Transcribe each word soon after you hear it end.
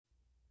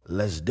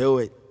Let's do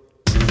it.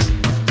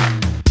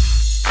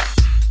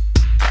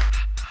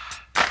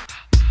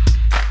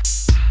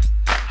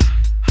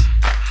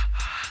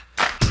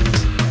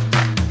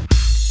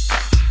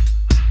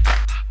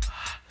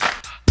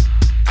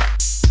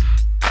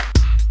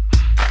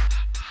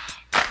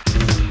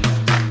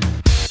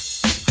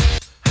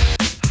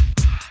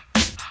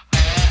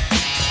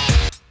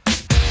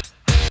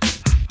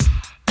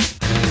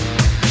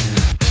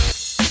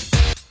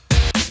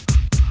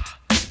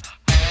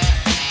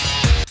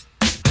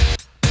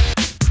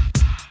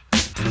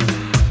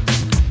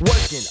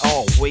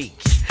 All week,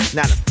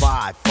 9 to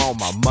 5 for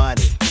my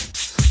money.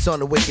 So when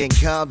the weekend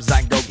comes,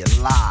 I can go get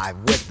live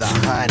with the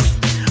honey.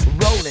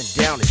 Rolling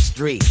down the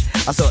street,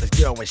 I saw this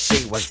girl when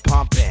she was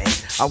pumping.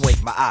 I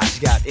winked my eyes,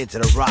 got into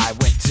the ride,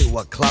 went to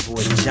a club,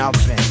 was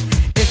jumping.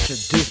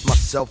 Introduced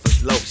myself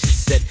as low, she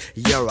said,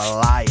 you're a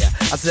liar.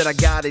 I said, I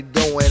got it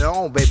going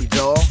on, baby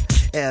doll,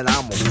 and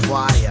I'm on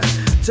fire.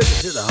 Took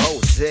her to the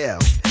hotel.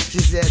 She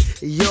said,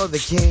 you're the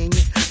king,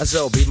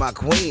 so be my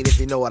queen if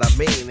you know what I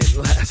mean. And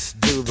let's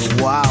do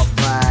the wild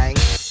thing.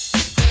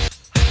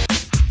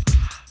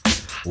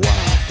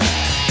 Wild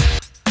thing.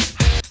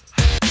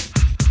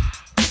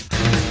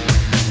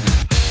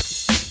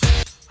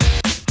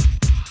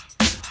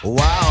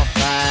 Wild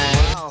thing.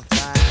 Wild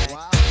thing.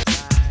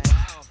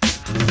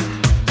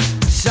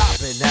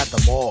 Shopping at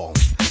the mall,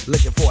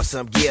 looking for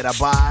some gear to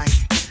buy.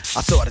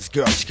 I saw this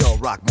girl, she gon'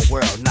 rock my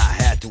world, and I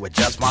had to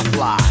adjust my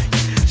fly.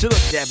 She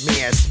looked at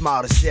me and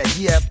smiled and said,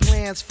 yeah,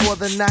 plans for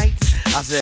the night? I said,